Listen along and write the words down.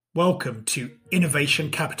Welcome to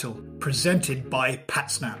Innovation Capital, presented by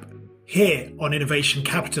PatSnap. Here on Innovation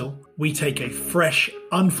Capital, we take a fresh,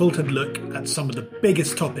 unfiltered look at some of the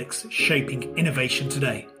biggest topics shaping innovation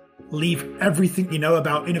today. Leave everything you know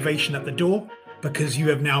about innovation at the door, because you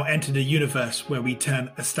have now entered a universe where we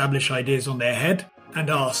turn established ideas on their head and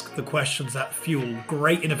ask the questions that fuel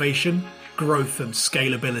great innovation, growth, and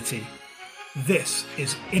scalability. This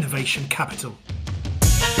is Innovation Capital.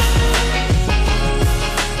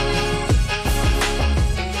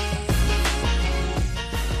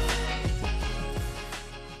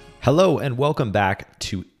 Hello and welcome back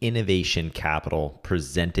to Innovation Capital,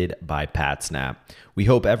 presented by PatSnap. We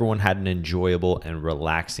hope everyone had an enjoyable and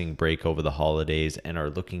relaxing break over the holidays and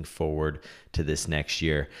are looking forward to this next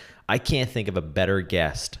year. I can't think of a better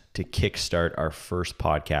guest to kickstart our first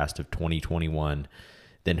podcast of 2021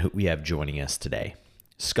 than who we have joining us today.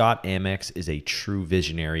 Scott Amex is a true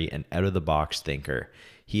visionary and out-of-the-box thinker.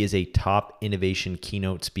 He is a top innovation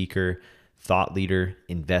keynote speaker, thought leader,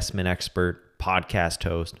 investment expert, podcast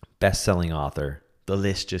host, best-selling author. The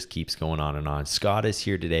list just keeps going on and on. Scott is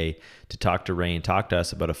here today to talk to Ray and talk to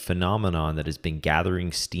us about a phenomenon that has been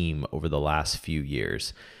gathering steam over the last few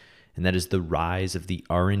years, and that is the rise of the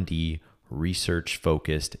R&D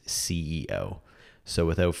research-focused CEO. So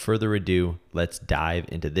without further ado, let's dive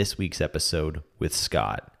into this week's episode with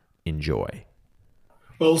Scott. Enjoy.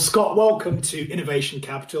 Well, Scott, welcome to Innovation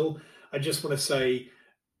Capital. I just want to say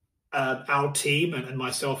our team and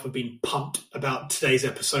myself have been pumped about today's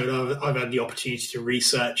episode. I've had the opportunity to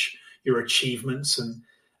research your achievements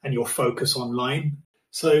and your focus online.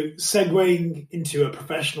 So segueing into a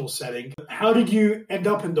professional setting, how did you end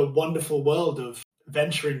up in the wonderful world of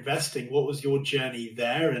venture investing? What was your journey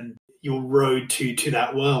there and your road to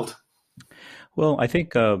that world? Well, I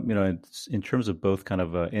think, in terms of both kind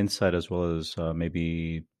of insight as well as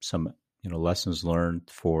maybe some, lessons learned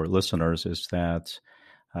for listeners is that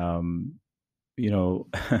kind of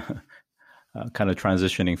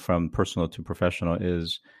transitioning from personal to professional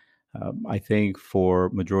is, I think for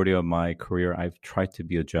majority of my career, I've tried to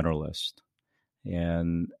be a generalist.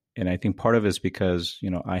 And I think part of it is because,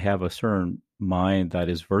 I have a certain mind that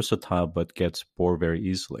is versatile, but gets bored very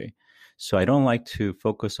easily. So I don't like to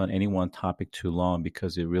focus on any one topic too long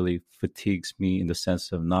because it really fatigues me in the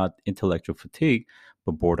sense of not intellectual fatigue,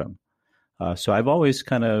 but boredom. So I've always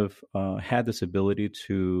kind of had this ability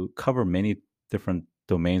to cover many different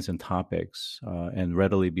domains and topics and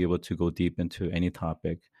readily be able to go deep into any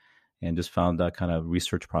topic, and just found that kind of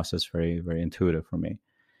research process very, very intuitive for me.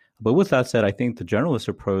 But with that said, I think the generalist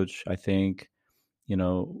approach, has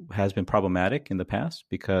been problematic in the past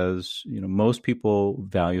because, most people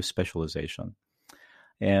value specialization.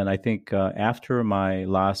 And I think after my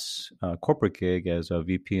last corporate gig as a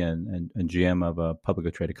VP and GM of a publicly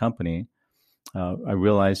traded company, I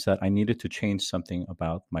realized that I needed to change something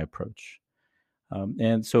about my approach.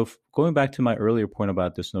 And so going back to my earlier point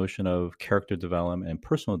about this notion of character development and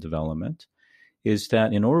personal development is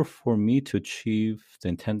that in order for me to achieve the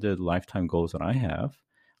intended lifetime goals that I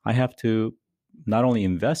have to not only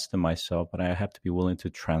invest in myself, but I have to be willing to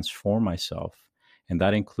transform myself. And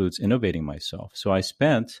that includes innovating myself. So I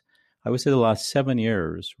spent, I would say, the last 7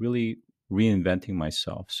 years really reinventing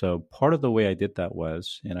myself. So part of the way I did that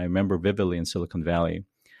was, and I remember vividly in Silicon Valley,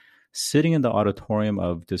 sitting in the auditorium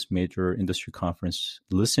of this major industry conference,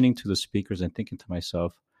 listening to the speakers and thinking to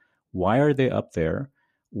myself, why are they up there?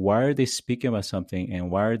 Why are they speaking about something? And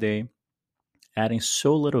why are they adding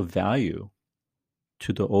so little value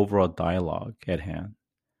to the overall dialogue at hand?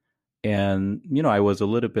 And, I was a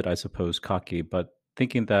little bit, I suppose, cocky, but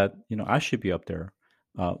thinking that, I should be up there.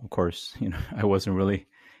 Of course, I wasn't really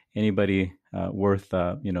anybody worth,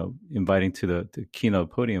 inviting to the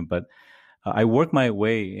keynote podium. But I worked my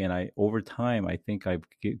way, and over time, I think I've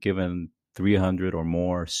given 300 or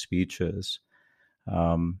more speeches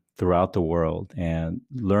throughout the world, and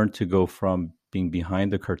learned to go from being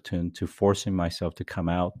behind the curtain to forcing myself to come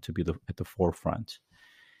out to be at the forefront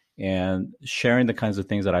and sharing the kinds of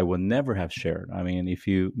things that I would never have shared. I mean, if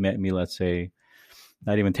you met me, let's say,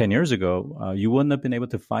 not even 10 years ago, you wouldn't have been able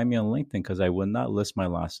to find me on LinkedIn because I would not list my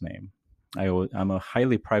last name. I'm a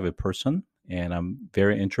highly private person, and I'm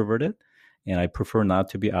very introverted, and I prefer not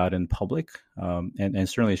to be out in public and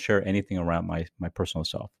certainly share anything around my personal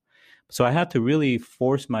self. So I had to really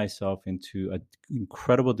force myself into an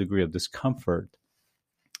incredible degree of discomfort.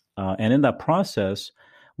 And in that process,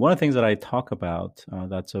 one of the things that I talk about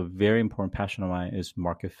that's a very important passion of mine is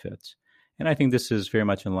market fit. And I think this is very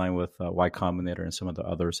much in line with Y Combinator and some of the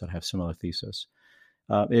others that have similar thesis,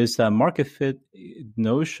 is that market fit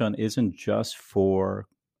notion isn't just for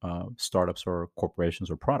startups or corporations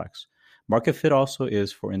or products. Market fit also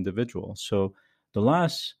is for individuals. So the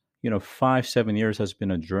last 5-7 years has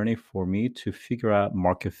been a journey for me to figure out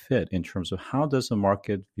market fit in terms of how does the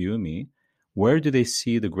market view me, where do they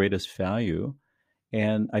see the greatest value.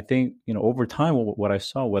 And I think, over time, what I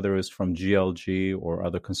saw, whether it was from GLG or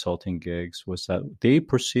other consulting gigs, was that they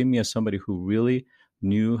perceived me as somebody who really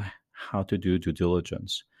knew how to do due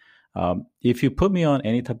diligence. If you put me on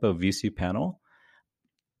any type of VC panel,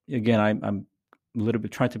 again, I'm a little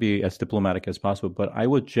bit trying to be as diplomatic as possible, but I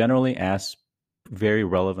would generally ask very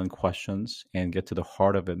relevant questions and get to the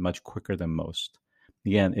heart of it much quicker than most.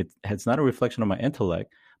 Again, it's not a reflection of my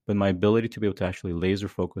intellect, but my ability to be able to actually laser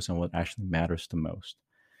focus on what actually matters the most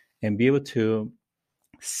and be able to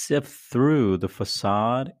sift through the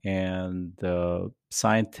facade and the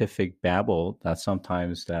scientific babble that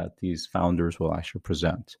sometimes that these founders will actually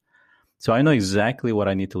present. So I know exactly what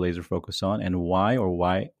I need to laser focus on and why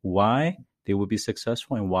they will be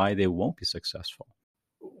successful and why they won't be successful.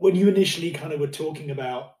 When you initially kind of were talking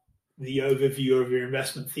about the overview of your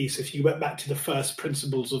investment thesis, you went back to the first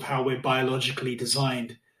principles of how we're biologically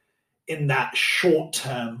designed in that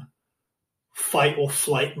short-term fight or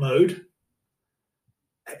flight mode.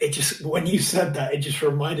 When you said that, it just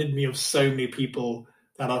reminded me of so many people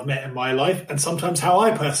that I've met in my life and sometimes how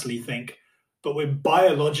I personally think. But we're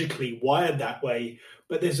biologically wired that way.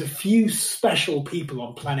 But there's a few special people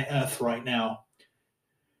on planet Earth right now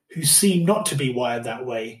who seem not to be wired that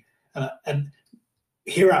way. And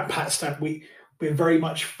here at PatSnap, we're very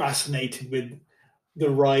much fascinated with the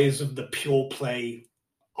rise of the pure play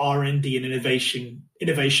R&D and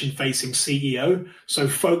innovation-facing CEO. So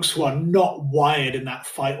folks who are not wired in that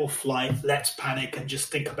fight or flight, let's panic and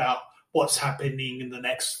just think about what's happening in the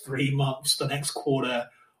next 3 months, the next quarter,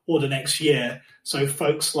 or the next year. So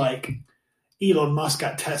folks like Elon Musk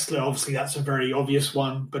at Tesla, obviously that's a very obvious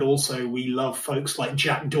one, but also we love folks like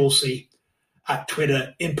Jack Dorsey at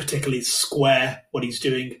Twitter, in particular Square, what he's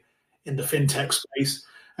doing in the fintech space,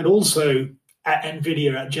 and also at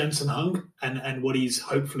NVIDIA at Jensen Huang and what he's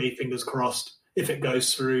hopefully, fingers crossed, if it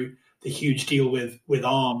goes through, the huge deal with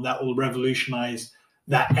ARM that will revolutionize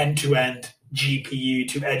that end-to-end GPU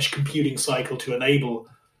to edge computing cycle to enable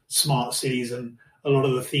smart cities and a lot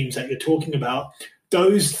of the themes that you're talking about.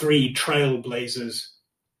 Those three trailblazers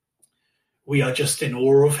we are just in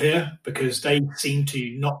awe of here because they seem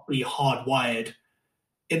to not be hardwired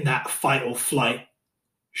in that fight or flight,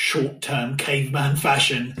 short-term caveman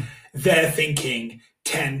fashion. They're thinking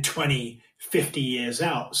 10, 20, 50 years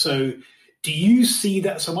out. So do you see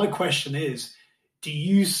that? So my question is, do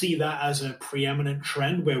you see that as a preeminent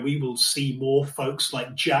trend where we will see more folks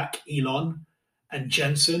like Jack, Elon, and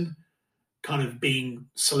Jensen kind of being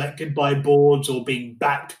selected by boards or being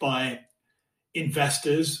backed by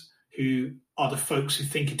investors who are the folks who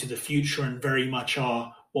think into the future and very much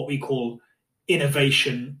are what we call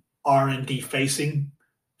innovation R&D facing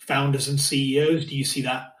founders and CEOs? Do you see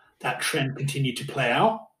that trend continue to play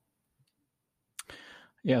out?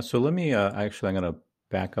 Yeah, so let me I'm going to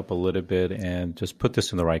back up a little bit and just put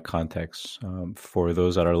this in the right context for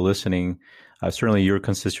those that are listening. Certainly, your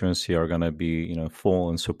constituency are going to be,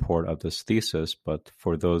 full in support of this thesis. But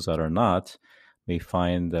for those that are not, may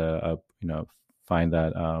find that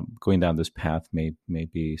going down this path may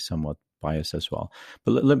be somewhat biased as well.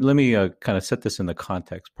 But let me kind of set this in the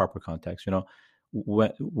context, proper context.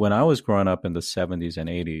 When I was growing up in the 70s and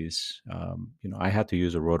 80s, I had to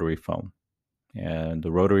use a rotary phone. And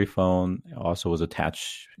the rotary phone also was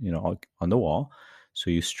attached, on the wall.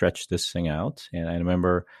 So you stretch this thing out. And I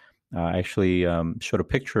remember I actually showed a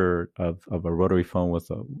picture of a rotary phone with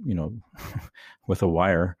a, with a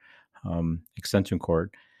wire extension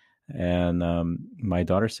cord. And my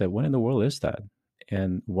daughter said, "What in the world is that?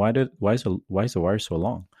 And why is the wire so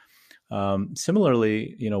long?"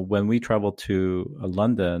 Similarly, when we traveled to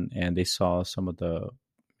London and they saw some of the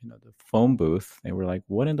phone booth, they were like,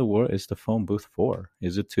 "What in the world is the phone booth for?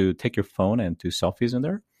 Is it to take your phone and do selfies in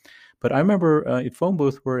there?" But I remember a phone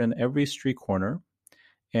booth were in every street corner,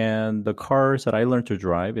 and the cars that I learned to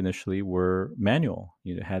drive initially were manual.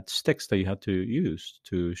 You had sticks that you had to use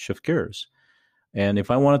to shift gears. And if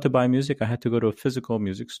I wanted to buy music, I had to go to a physical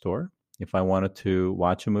music store. If I wanted to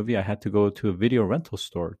watch a movie, I had to go to a video rental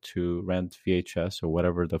store to rent VHS or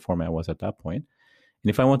whatever the format was at that point. And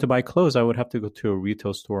if I want to buy clothes, I would have to go to a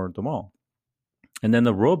retail store at the mall. And then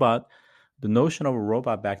the notion of a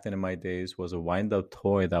robot back then in my days was a wind-up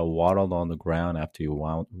toy that waddled on the ground after you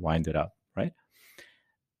wind it up, right?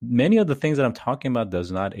 Many of the things that I'm talking about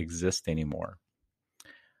does not exist anymore.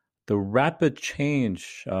 The rapid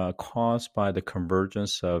change caused by the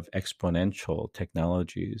convergence of exponential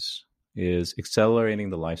technologies is accelerating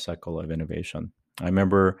the life cycle of innovation. I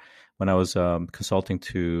remember when I was consulting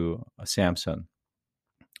to Samsung,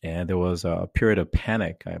 and there was a period of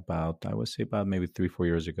panic I would say about maybe 3-4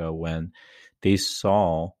 years ago, when they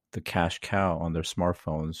saw the cash cow on their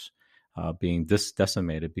smartphones being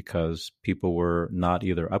decimated because people were not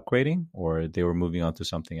either upgrading or they were moving on to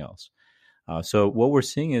something else. So what we're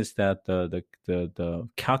seeing is that the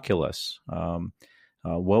calculus,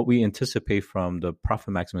 what we anticipate from the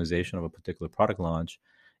profit maximization of a particular product launch,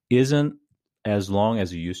 isn't as long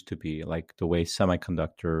as it used to be, like the way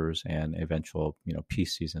semiconductors and eventual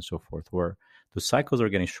PCs and so forth were. The cycles are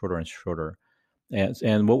getting shorter and shorter,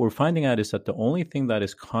 and what we're finding out is that the only thing that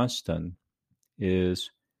is constant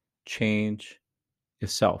is change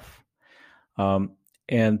itself.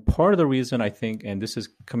 And part of the reason, I think, and this is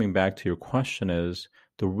coming back to your question, is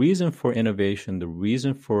the reason for innovation, the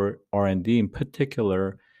reason for R&D in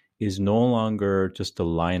particular, is no longer just a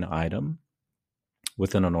line item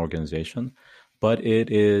within an organization, but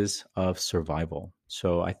it is of survival.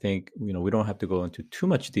 So I think we don't have to go into too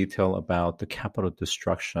much detail about the capital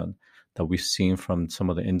destruction that we've seen from some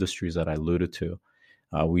of the industries that I alluded to.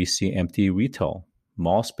 We see empty retail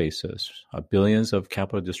mall spaces, billions of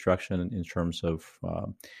capital destruction in terms of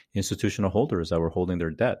institutional holders that were holding their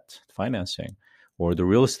debt financing, or the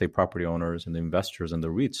real estate property owners and the investors and the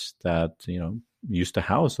REITs that used to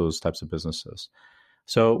house those types of businesses.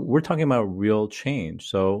 So we're talking about real change.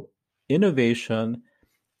 So innovation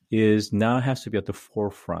now has to be at the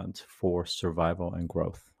forefront for survival and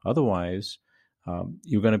growth. Otherwise,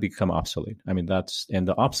 you're going to become obsolete. I mean, and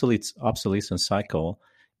the obsolescence cycle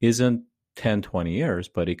isn't 10, 20 years,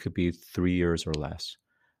 but it could be 3 years or less.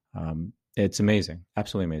 It's amazing,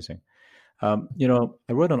 absolutely amazing. I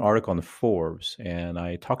wrote an article on Forbes, and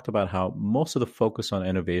I talked about how most of the focus on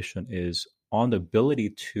innovation is on the ability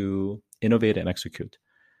to innovate and execute.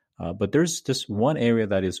 But there's this one area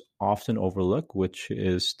that is often overlooked, which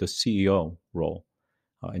is the CEO role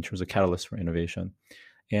in terms of catalyst for innovation.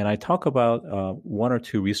 And I talk about one or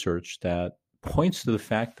two research that points to the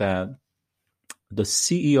fact that the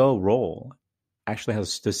CEO role actually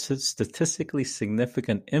has statistically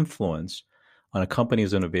significant influence on a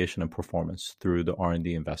company's innovation and performance through the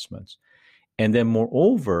R&D investments. And then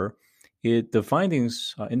moreover, the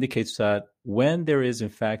findings indicates that when there is in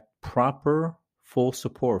fact proper full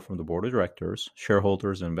support from the board of directors,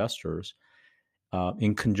 shareholders, and investors,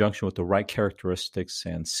 in conjunction with the right characteristics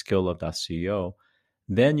and skill of that CEO,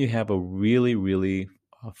 then you have a really, really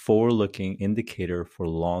forward-looking indicator for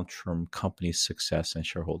long-term company success and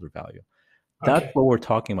shareholder value. That's what we're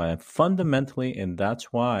talking about. And fundamentally, and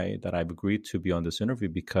that's why that I've agreed to be on this interview,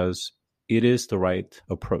 because it is the right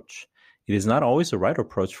approach. It is not always the right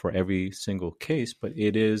approach for every single case, but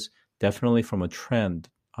it is definitely from a trend.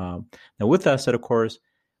 Now, with that said, of course,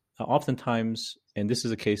 oftentimes, and this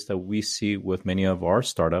is a case that we see with many of our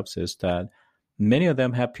startups, is that many of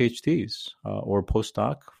them have PhDs or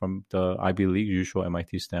postdoc from the Ivy League, usual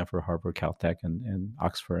MIT, Stanford, Harvard, Caltech, and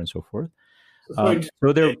Oxford, and so forth.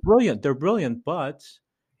 So they're brilliant. They're brilliant, but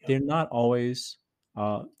they're not always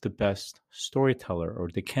the best storyteller, or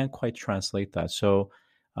they can't quite translate that. So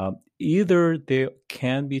either they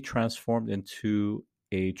can be transformed into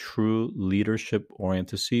a true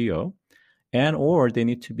leadership-oriented CEO, and or they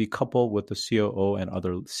need to be coupled with the COO and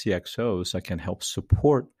other CXOs that can help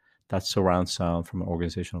support that surround sound from an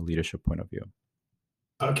organizational leadership point of view.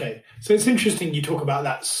 Okay, so it's interesting you talk about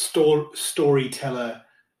that storyteller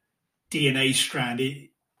DNA strand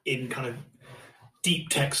in kind of deep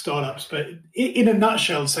tech startups. But in a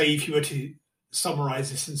nutshell, say if you were to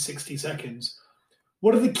summarize this in 60 seconds,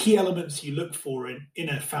 what are the key elements you look for in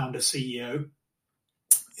a founder CEO,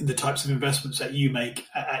 in the types of investments that you make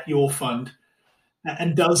at your fund?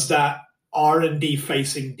 And does that R&D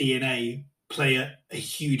facing DNA play a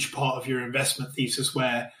huge part of your investment thesis,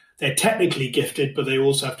 where they're technically gifted, but they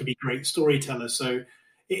also have to be great storytellers? So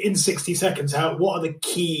in 60 seconds, what are the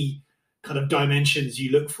key kind of dimensions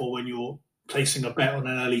you look for when you're placing a bet on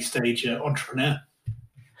an early stage entrepreneur?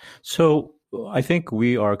 So I think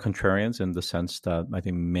we are contrarians in the sense that I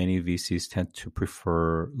think many VCs tend to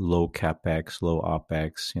prefer low CapEx, low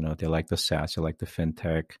OpEx. They like the SaaS, they like the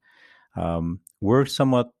fintech. We're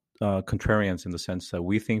somewhat contrarians in the sense that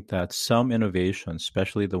we think that some innovation,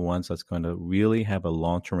 especially the ones that's going to really have a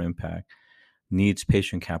long-term impact, needs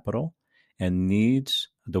patient capital and needs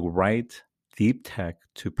the right deep tech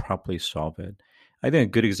to properly solve it. I think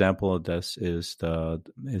a good example of this is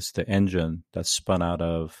the engine that spun out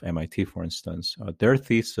of MIT, for instance. Their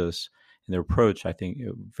thesis and their approach, I think,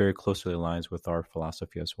 very closely aligns with our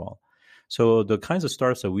philosophy as well. So the kinds of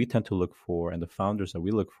startups that we tend to look for and the founders that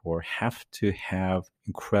we look for have to have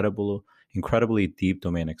incredibly deep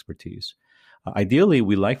domain expertise. Ideally,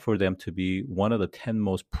 we like for them to be one of the 10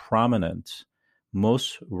 most prominent,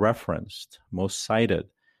 most referenced, most cited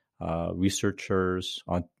researchers,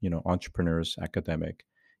 entrepreneurs, academic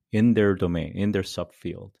in their domain, in their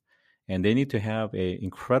subfield. And they need to have an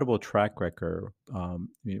incredible track record,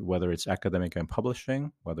 whether it's academic and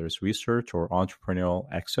publishing, whether it's research or entrepreneurial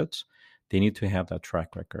exits. They need to have that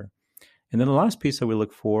track record. And then the last piece that we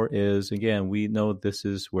look for is, again, we know this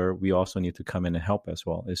is where we also need to come in and help as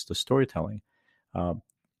well, is the storytelling.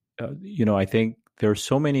 I think there are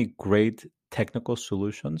so many great technical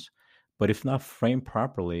solutions, but if not framed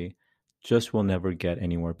properly, just will never get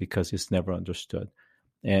anywhere because it's never understood.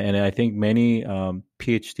 And I think many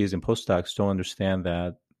PhDs and postdocs don't understand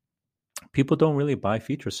that people don't really buy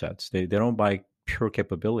feature sets. They don't buy pure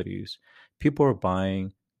capabilities. People are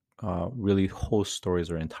buying really whole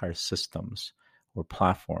stories or entire systems or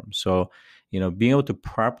platforms. So, being able to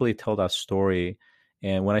properly tell that story,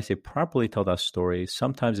 and when I say properly tell that story,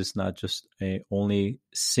 sometimes it's not just a only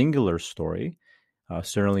singular story.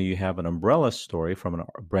 Certainly you have an umbrella story from a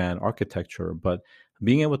brand architecture, but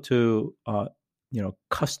being able to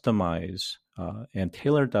customize and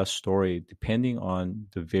tailor that story depending on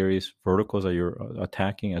the various verticals that you're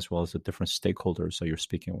attacking, as well as the different stakeholders that you're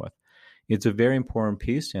speaking with. It's a very important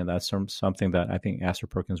piece, and that's something that I think Astor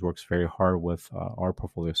Perkins works very hard with our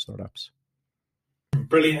portfolio startups.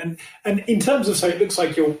 Brilliant. And in terms of, so it looks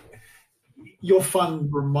like your fund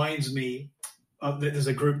reminds me of, there's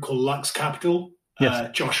a group called Lux Capital,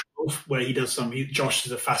 yes. Josh Wolf, where he does Josh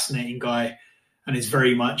is a fascinating guy and is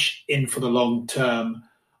very much in for the long term.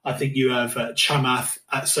 I think you have Chamath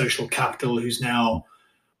at Social Capital, who's now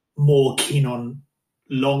more keen on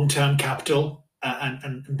long-term capital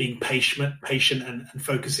and being patient and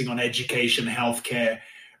focusing on education, healthcare,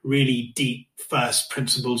 really deep first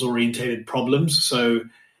principles orientated problems. So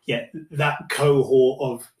yeah, that cohort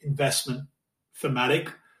of investment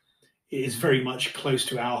thematic is very much close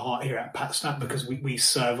to our heart here at PatSnap, because we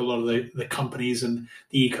serve a lot of the companies and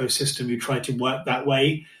the ecosystem who try to work that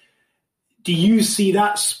way. Do you see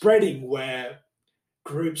that spreading where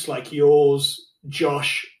groups like yours,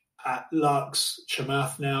 Josh at Lux,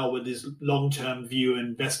 Chamath now with his long-term view,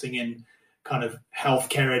 investing in kind of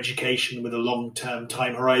healthcare education with a long-term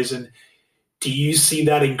time horizon, do you see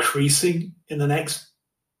that increasing in the next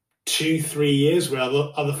 2-3 years where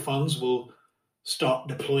other funds will start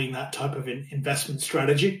deploying that type of investment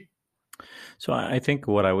strategy? So I think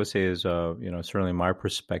what I would say is, certainly my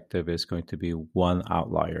perspective is going to be one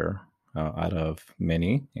outlier out of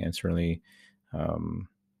many, and certainly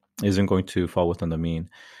isn't going to fall within the mean.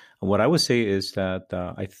 What I would say is that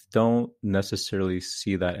I don't necessarily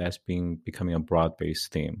see that as becoming a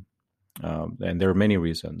broad-based theme, and there are many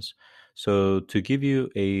reasons. So to give you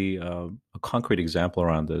a concrete example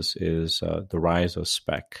around this is the rise of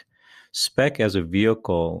SPEC. SPEC as a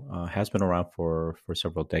vehicle has been around for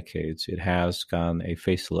several decades. It has gotten a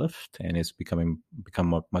facelift, and it's become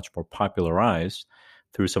much more popularized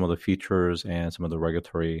through some of the features and some of the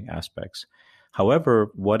regulatory aspects.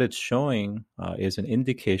 However, what it's showing is an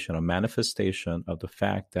indication, a manifestation of the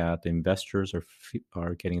fact that the investors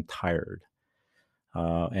are getting tired,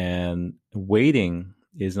 and waiting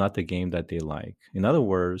is not the game that they like. In other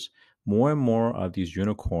words, more and more of these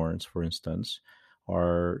unicorns, for instance,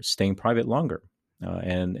 are staying private longer,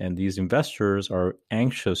 and these investors are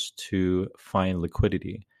anxious to find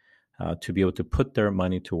liquidity to be able to put their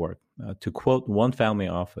money to work. To quote one family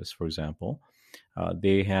office, for example,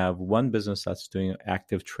 they have one business that's doing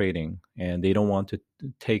active trading, and they don't want to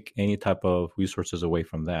take any type of resources away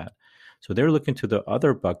from that. So they're looking to the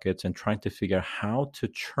other buckets and trying to figure out how to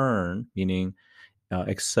churn, meaning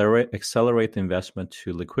accelerate the investment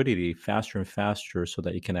to liquidity faster and faster so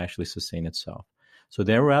that it can actually sustain itself. So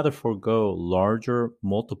they rather forego larger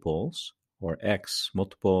multiples or X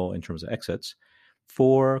multiple in terms of exits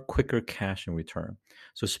for quicker cash in return.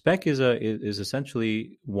 So SPEC is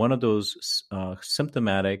essentially one of those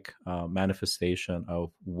symptomatic manifestation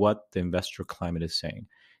of what the investor climate is saying.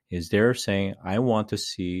 Is they're saying, I want to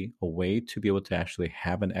see a way to be able to actually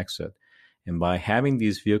have an exit. And by having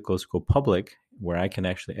these vehicles go public, where I can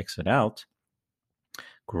actually exit out,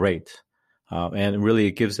 great. And really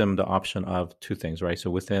it gives them the option of two things, right? So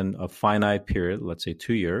within a finite period, let's say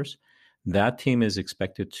 2 years, that team is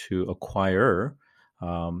expected to acquire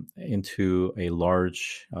into a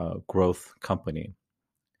large growth company.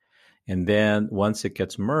 And then once it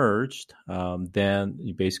gets merged,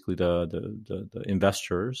 then basically the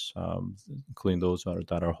investors, including those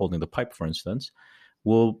that are holding the pipe, for instance,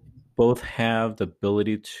 will both have the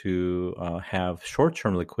ability to have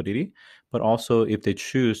short-term liquidity, but also if they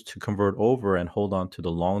choose to convert over and hold on to the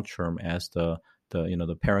long-term as the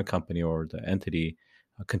the parent company or the entity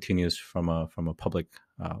continues from a public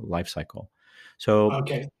life cycle. So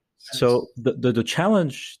Okay. so the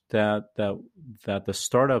challenge that the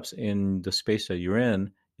startups in the space that you're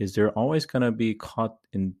in is they're always going to be caught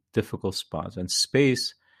in difficult spots, and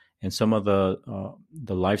space and some of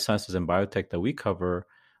the life sciences and biotech that we cover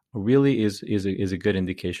really is a good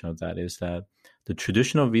indication of that. Is that the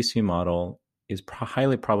traditional VC model is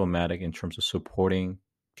highly problematic in terms of supporting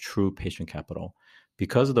true patient capital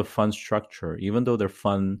because of the fund structure. Even though their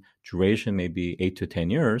fund duration may be 8 to 10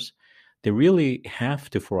 years, they really have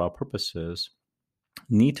to, for our purposes,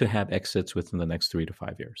 need to have exits within the next 3 to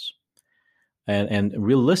 5 years. And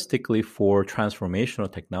realistically, for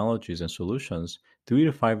transformational technologies and solutions, 3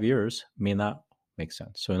 to 5 years may not make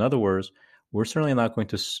sense. So in other words, we're certainly not going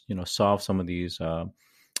to solve some of these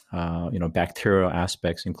bacterial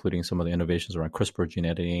aspects, including some of the innovations around CRISPR gene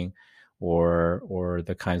editing, or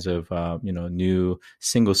the kinds of new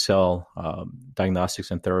single cell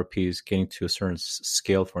diagnostics and therapies getting to a certain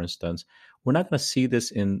scale. For instance, we're not going to see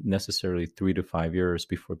this in necessarily 3 to 5 years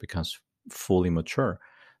before it becomes fully mature.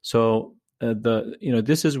 So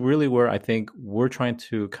this is really where I think we're trying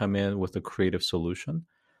to come in with a creative solution.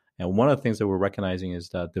 And one of the things that we're recognizing is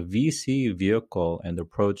that the VC vehicle and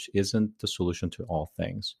approach isn't the solution to all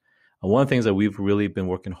things. One of the things that we've really been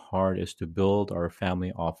working hard is to build our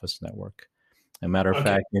family office network. As a matter of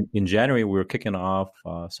fact, in January, we were kicking off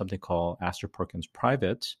something called Astor Perkins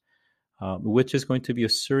Private, which is going to be a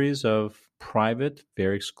series of private,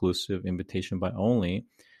 very exclusive, invitation by only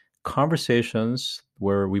conversations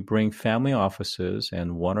where we bring family offices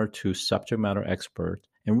and 1 or 2 subject matter experts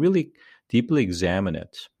and really deeply examine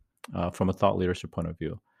it from a thought leadership point of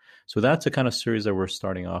view. So that's the kind of series that we're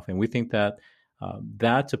starting off. And we think that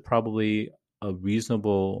that's probably a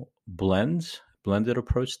reasonable blended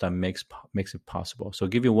approach that makes it possible. So I'll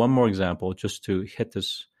give you one more example just to hit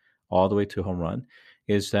this all the way to home run,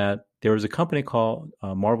 is that there is a company called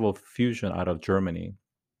Marvel Fusion out of Germany.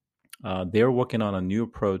 They're working on a new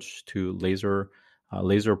approach to laser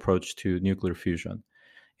approach to nuclear fusion.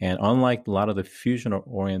 And unlike a lot of the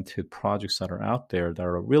fusion-oriented projects that are out there that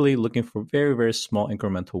are really looking for very, very small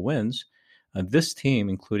incremental wins, this team,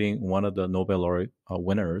 including one of the Nobel laureate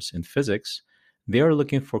winners in physics, they are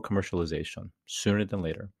looking for commercialization sooner than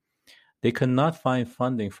later. They could not find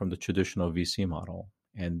funding from the traditional VC model,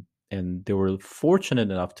 and they were fortunate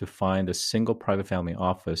enough to find a single private family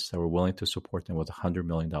office that were willing to support them with $100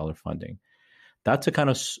 million funding. That's a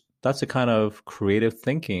kind of creative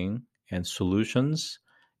thinking and solutions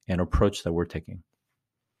and approach that we're taking.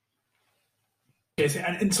 Yes,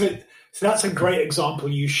 and so that's a great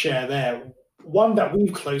example you share there. One that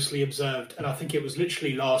we've closely observed, and I think it was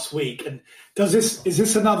literally last week. And is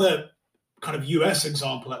this another kind of US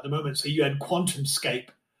example at the moment? So you had QuantumScape,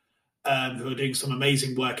 who are doing some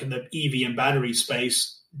amazing work in the EV and battery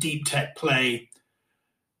space, deep tech play.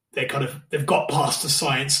 They've got past the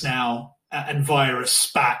science now, and via a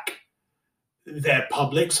SPAC, they're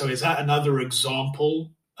public. So is that another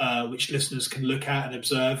example which listeners can look at and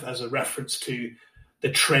observe as a reference to the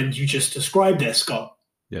trend you just described there, Scott?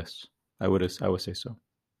 Yes, I would say so.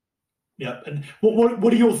 Yeah, and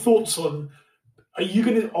what are your thoughts on?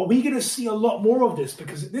 Are we gonna see a lot more of this?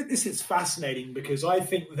 Because this is fascinating. Because I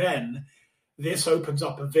think then this opens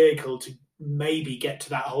up a vehicle to maybe get to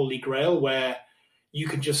that holy grail where you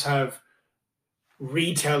can just have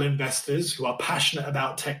retail investors who are passionate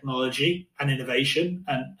about technology and innovation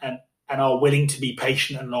and are willing to be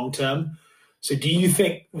patient and long term. So do you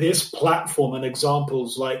think this platform and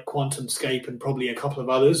examples like QuantumScape and probably a couple of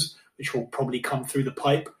others, which will probably come through the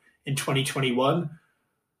pipe in 2021,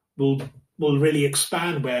 will really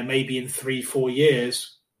expand, where maybe in 3-4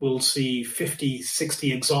 years we'll see 50,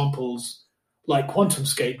 60 examples like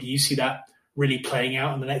QuantumScape? Do you see that really playing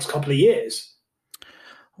out in the next couple of years?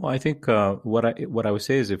 Well, I think what I would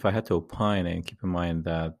say is, if I had to opine, and keep in mind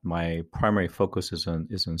that my primary focus is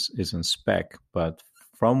in spec, but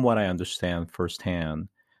from what I understand firsthand,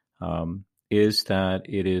 is that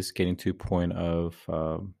it is getting to a point of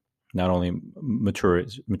not only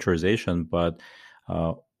maturization, but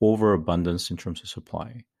overabundance in terms of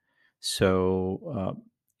supply. So,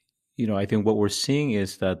 I think what we're seeing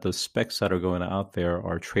is that the specs that are going out there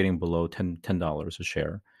are trading below $10 a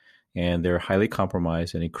share. And they're highly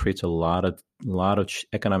compromised, and it creates a lot of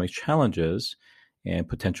economic challenges and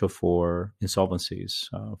potential for insolvencies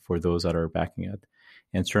for those that are backing it.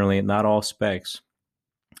 And certainly, not all specs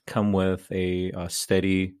come with a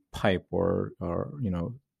steady pipe or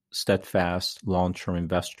steadfast long-term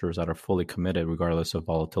investors that are fully committed, regardless of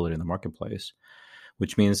volatility in the marketplace.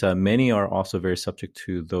 which means that many are also very subject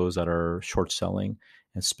to those that are short selling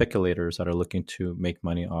and speculators that are looking to make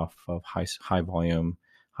money off of high volume,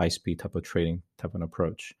 high speed type of trading type of an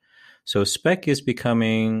approach. So spec is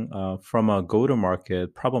becoming, from a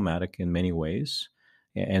go-to-market, problematic in many ways,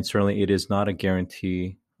 and certainly it is not a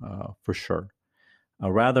guarantee for sure.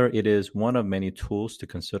 Rather, it is one of many tools to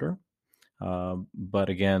consider. But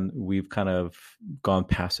again, we've kind of gone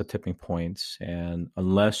past the tipping points, and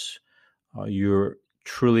unless you're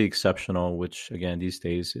truly exceptional, which again these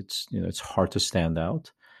days it's hard to stand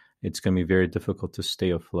out, it's going to be very difficult to stay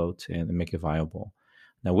afloat and make it viable.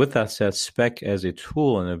 Now, with that said, spec as a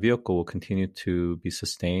tool and a vehicle will continue to be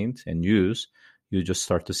sustained and used. You just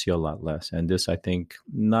start to see a lot less. And this, I think,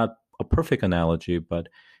 not a perfect analogy, but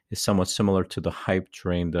is somewhat similar to the hype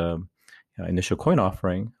during the initial coin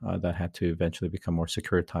offering that had to eventually become more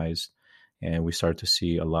securitized. And we started to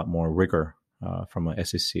see a lot more rigor from an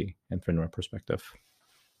SEC and FINRA perspective.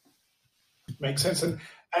 Makes sense.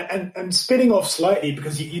 And spinning off slightly,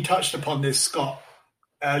 because you touched upon this, Scott,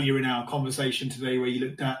 earlier in our conversation today, where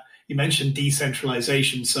you mentioned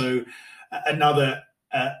decentralization. So another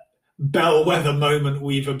bellwether moment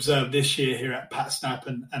we've observed this year here at PatSnap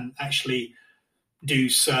and actually do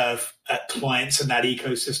serve clients in that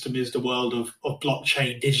ecosystem is the world of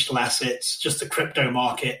blockchain, digital assets, just the crypto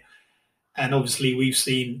market. And obviously we've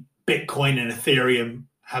seen Bitcoin and Ethereum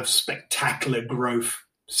have spectacular growth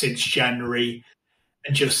since January,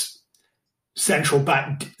 and just central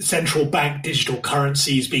bank digital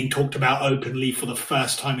currencies being talked about openly for the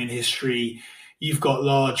first time in history. You've got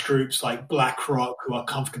large groups like BlackRock who are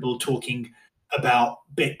comfortable talking about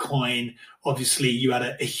Bitcoin. Obviously, you had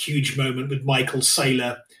a huge moment with Michael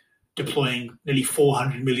Saylor deploying nearly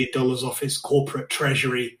 $400 million off his corporate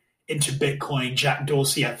treasury into Bitcoin, Jack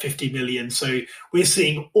Dorsey at 50 million. So we're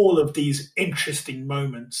seeing all of these interesting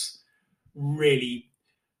moments really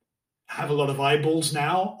have a lot of eyeballs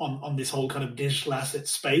now on this whole kind of digital asset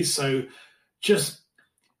space. So just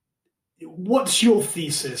what's your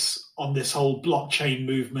thesis on this whole blockchain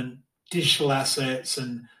movement, digital assets,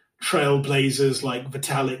 and trailblazers like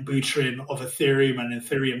Vitalik Buterin of Ethereum and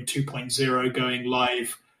Ethereum 2.0 going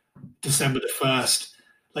live December the 1st?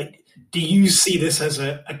 Like, do you see this as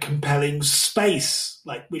a compelling space,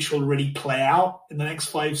 like which will really play out in the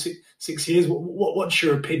next 5-6 years? What's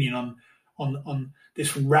your opinion on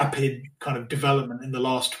this rapid kind of development in the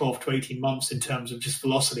last 12 to 18 months in terms of just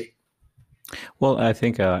velocity? Well, I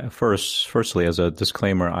think firstly, as a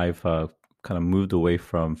disclaimer, I've kind of moved away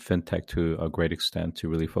from fintech to a great extent to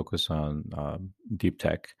really focus on deep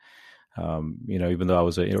tech. Even though I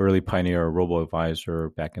was an early pioneer,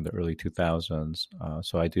 robo-advisor back in the early 2000s,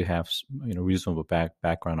 so I do have reasonable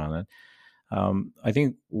background on it. I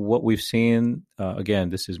think what we've seen, again,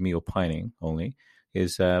 this is me opining only,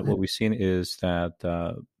 is that what we've seen is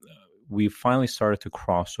that we finally started to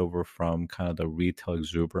cross over from kind of the retail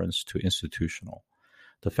exuberance to institutional.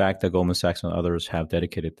 The fact that Goldman Sachs and others have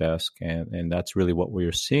dedicated desks, and that's really what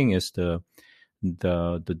we're seeing is the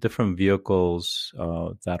different vehicles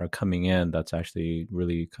that are coming in that's actually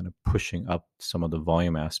really kind of pushing up some of the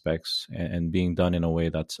volume aspects and being done in a way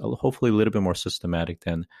that's hopefully a little bit more systematic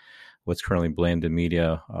than what's currently blamed in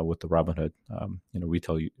media with the Robinhood,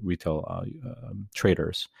 retail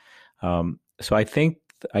traders. So I think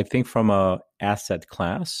from a asset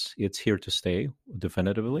class, it's here to stay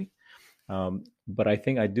definitively. But I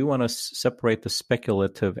think I do want to separate the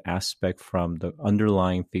speculative aspect from the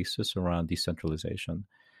underlying thesis around decentralization.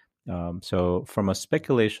 So from a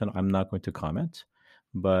speculation, I'm not going to comment.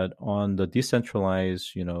 But on the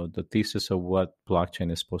decentralized, the thesis of what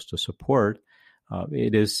blockchain is supposed to support,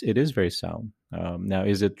 it is very sound. Now,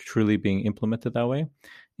 is it truly being implemented that way?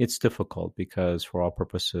 It's difficult because for all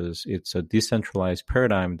purposes, it's a decentralized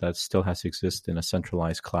paradigm that still has to exist in a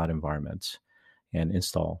centralized cloud environment and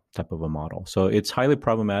install type of a model. So it's highly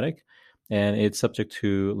problematic and it's subject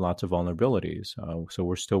to lots of vulnerabilities. So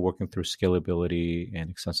we're still working through scalability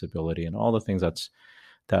and extensibility and all the things that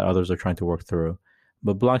others are trying to work through.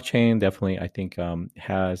 But blockchain definitely, I think,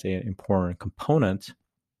 has an important component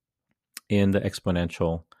in the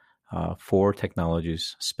exponential for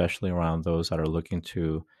technologies, especially around those that are looking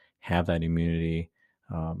to have that immunity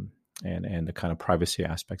and the kind of privacy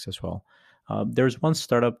aspects as well. There's one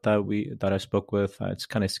startup that I spoke with. It's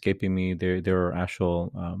kind of escaping me. They're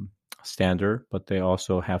actual standard, but they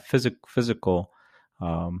also have physical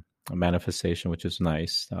manifestation, which is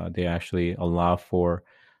nice. They actually allow for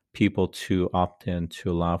people to opt in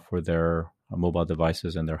to allow for their mobile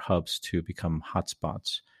devices and their hubs to become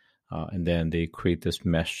hotspots. And then they create this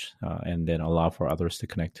mesh and then allow for others to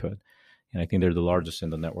connect to it. And I think they're the largest in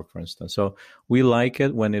the network, for instance. So we like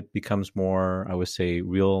it when it becomes more, I would say,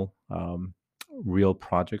 real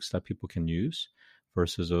projects that people can use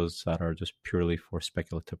versus those that are just purely for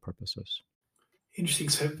speculative purposes. Interesting.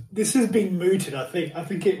 So this has been mooted. I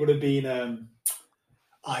think it would have been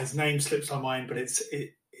his name slips my mind, but it's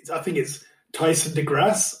I think it's Tyson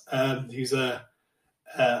DeGrasse, who's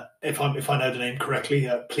if I know the name correctly,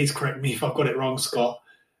 please correct me if I've got it wrong, Scott.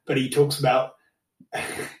 But he talks about, I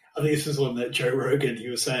think this is one that Joe Rogan, he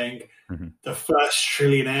was saying, the first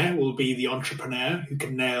trillionaire will be the entrepreneur who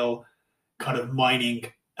can nail kind of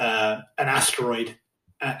mining an asteroid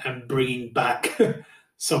and bringing back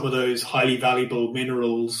some of those highly valuable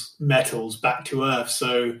metals back to Earth.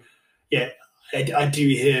 So, yeah, I do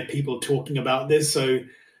hear people talking about this. So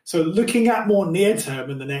looking at more near term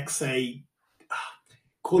in the next, say,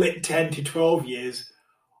 call it 10 to 12 years,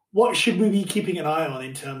 what should we be keeping an eye on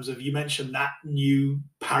in terms of, you mentioned that new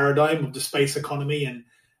paradigm of the space economy,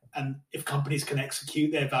 and if companies can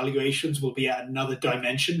execute, their valuations will be at another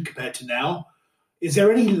dimension compared to now. Is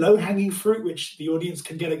there any low-hanging fruit which the audience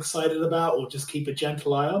can get excited about or just keep a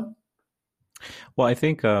gentle eye on? Well, I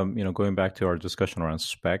think, going back to our discussion around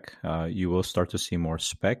spec, you will start to see more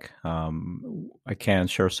spec. I can't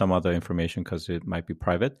share some other information because it might be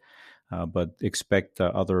private, but expect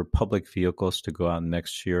other public vehicles to go out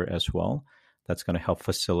next year as well. That's going to help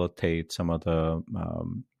facilitate some of the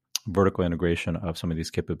vertical integration of some of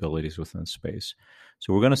these capabilities within space.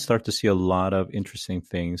 So we're going to start to see a lot of interesting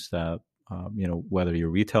things that, whether you're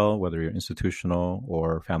retail, whether you're institutional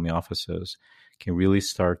or family offices, can really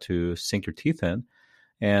start to sink your teeth in.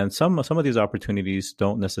 And some of these opportunities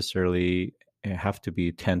don't necessarily have to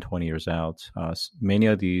be 10, 20 years out. Many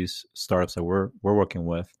of these startups that we're working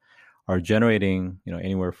with are generating,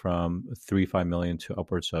 anywhere from 3-5 million to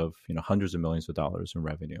upwards of, hundreds of millions of dollars in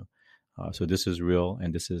revenue. So this is real,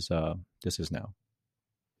 and this is now.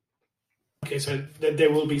 Okay, so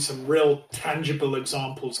there will be some real tangible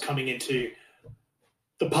examples coming into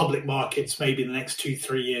the public markets maybe in the next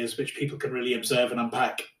 2-3 years, which people can really observe and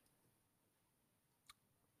unpack.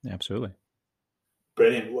 Absolutely.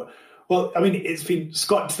 Brilliant. Well, I mean,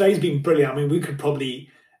 Scott, today's been brilliant. I mean, we could probably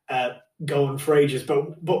go on for ages,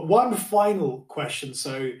 but one final question.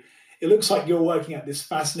 So it looks like you're working at this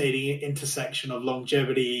fascinating intersection of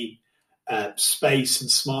longevity, space, and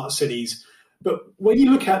smart cities. But when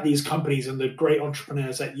you look at these companies and the great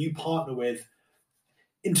entrepreneurs that you partner with,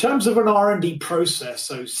 in terms of an R&D process,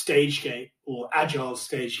 so stage gate or agile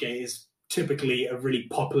stage gate is typically a really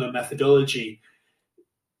popular methodology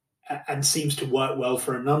and seems to work well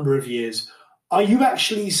for a number of years. Are you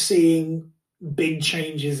actually seeing big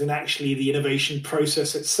changes in actually the innovation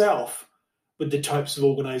process itself with the types of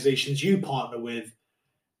organizations you partner with?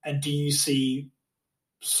 And do you see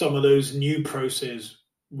some of those new processes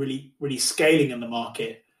really, really scaling in the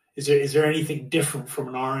market? Is there anything different from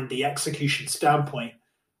an R&D execution standpoint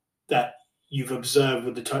that you've observed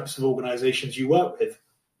with the types of organizations you work with?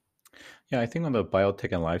 Yeah, I think on the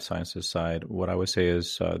biotech and life sciences side, what I would say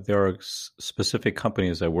is there are specific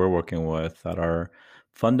companies that we're working with that are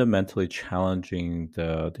fundamentally challenging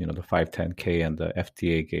the 510K and the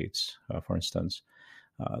FDA gates, for instance.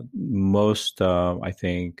 Most, I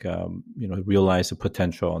think, realize the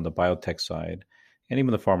potential on the biotech side and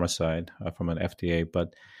even the pharma side from an FDA.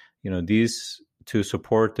 But, these to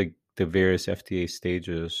support the various FDA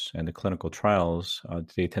stages and the clinical trials,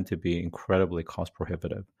 they tend to be incredibly cost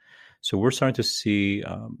prohibitive. So we're starting to see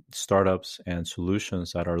startups and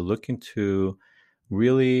solutions that are looking to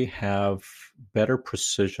really have better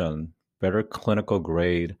precision, better clinical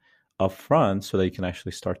grade upfront so that you can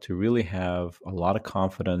actually start to really have a lot of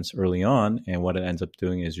confidence early on. And what it ends up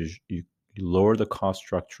doing is you lower the cost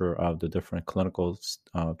structure of the different clinical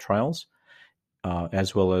trials,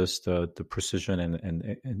 as well as the precision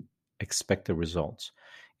and expected results.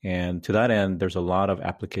 And to that end, there's a lot of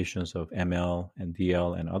applications of ML and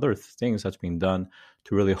DL and other things that's being done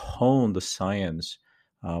to really hone the science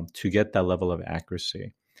to get that level of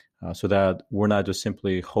accuracy. So that we're not just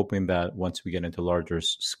simply hoping that once we get into larger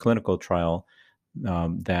clinical trial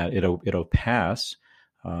that it'll pass,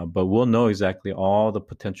 but we'll know exactly all the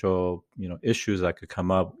potential issues that could come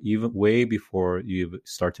up even way before you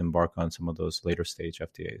start to embark on some of those later stage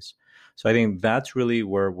FDAs. So I think that's really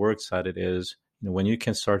where we're excited is when you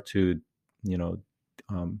can start to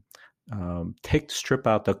strip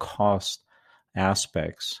out the cost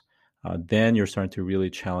aspects, then you're starting to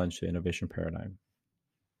really challenge the innovation paradigm.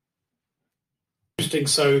 Interesting.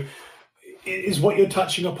 So is what you're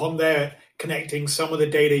touching upon there connecting some of the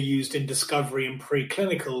data used in discovery and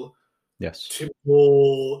preclinical yes, to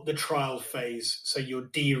more the trial phase? So you're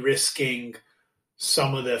de-risking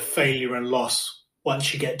some of the failure and loss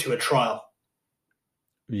once you get to a trial.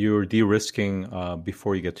 You're de-risking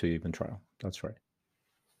before you get to even trial. That's right.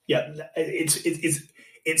 Yeah,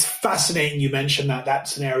 it's fascinating you mentioned that.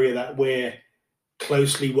 That's an area that we're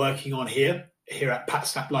closely working on here at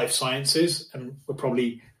PatSnap Life Sciences, and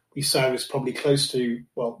we service probably close to,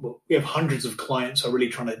 we have hundreds of clients who are really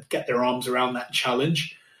trying to get their arms around that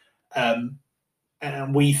challenge. And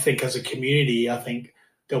we think as a community, I think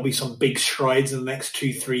there'll be some big strides in the next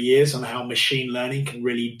 2-3 years on how machine learning can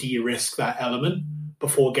really de-risk that element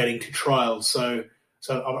before getting to trials. So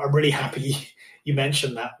I'm really happy you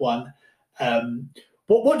mentioned that one.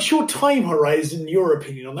 What's your time horizon, in your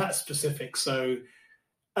opinion, on that specific? So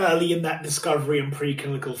early in that discovery and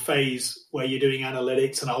preclinical phase where you're doing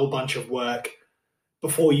analytics and a whole bunch of work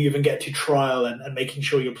before you even get to trial and making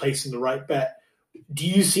sure you're placing the right bet, do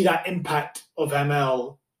you see that impact of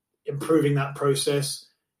ML improving that process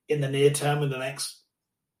in the near term, in the next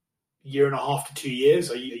 1.5 to 2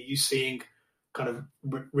 years? Are you seeing kind of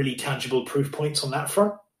really tangible proof points on that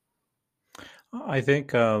front? I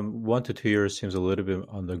think 1 to 2 years seems a little bit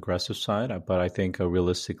on the aggressive side, but I think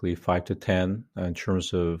realistically 5 to 10 in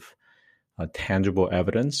terms of tangible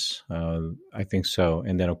evidence, I think so.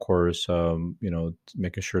 And then of course,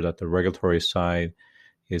 making sure that the regulatory side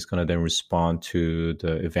is going to then respond to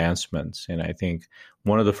the advancements. And I think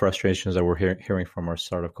one of the frustrations that we're hearing from our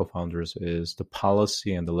startup co-founders is the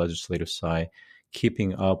policy and the legislative side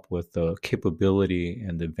keeping up with the capability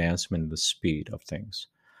and the advancement and the speed of things.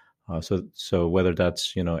 So whether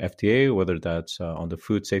that's FDA, whether that's on the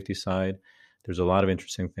food safety side, there's a lot of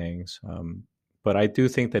interesting things. But I do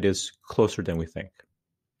think that is closer than we think.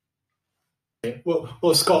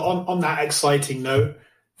 Well, Scott, on that exciting note,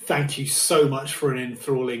 thank you so much for an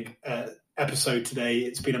enthralling episode today.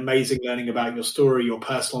 It's been amazing learning about your story, your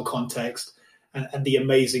personal context, and the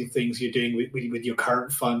amazing things you're doing with your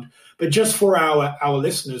current fund. But just for our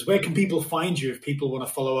listeners, where can people find you if people want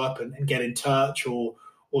to follow up and get in touch or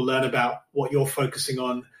learn about what you're focusing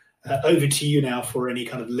on? Over to you now for any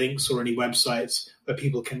kind of links or any websites where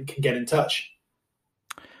people can get in touch.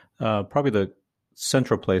 Probably the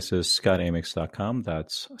central place is scottamyx.com.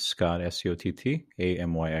 That's Scott,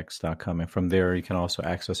 SCOTTAMYX.com. And from there, you can also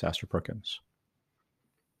access Astrid Perkins.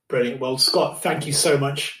 Brilliant. Well, Scott, thank you so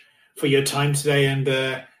much for your time today, and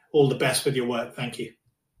all the best with your work. Thank you.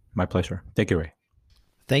 My pleasure. Thank you, Ray.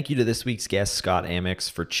 Thank you to this week's guest, Scott Amyx,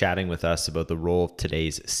 for chatting with us about the role of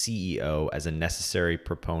today's CEO as a necessary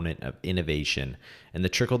proponent of innovation and the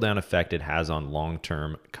trickle-down effect it has on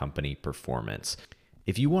long-term company performance.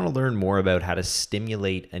 If you want to learn more about how to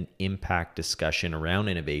stimulate an impact discussion around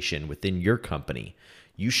innovation within your company,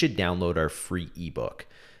 you should download our free ebook,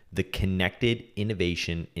 The Connected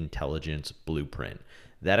Innovation Intelligence Blueprint,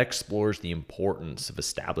 that explores the importance of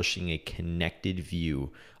establishing a connected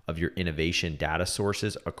view of your innovation data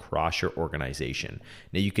sources across your organization.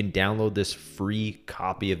 Now, you can download this free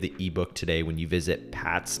copy of the ebook today when you visit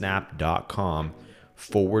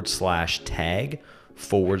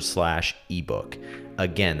patsnap.com/tag/ebook.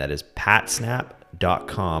 Again, that is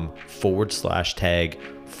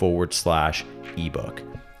patsnap.com/tag/ebook.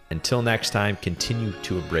 Until next time, continue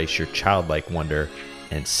to embrace your childlike wonder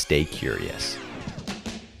and stay curious.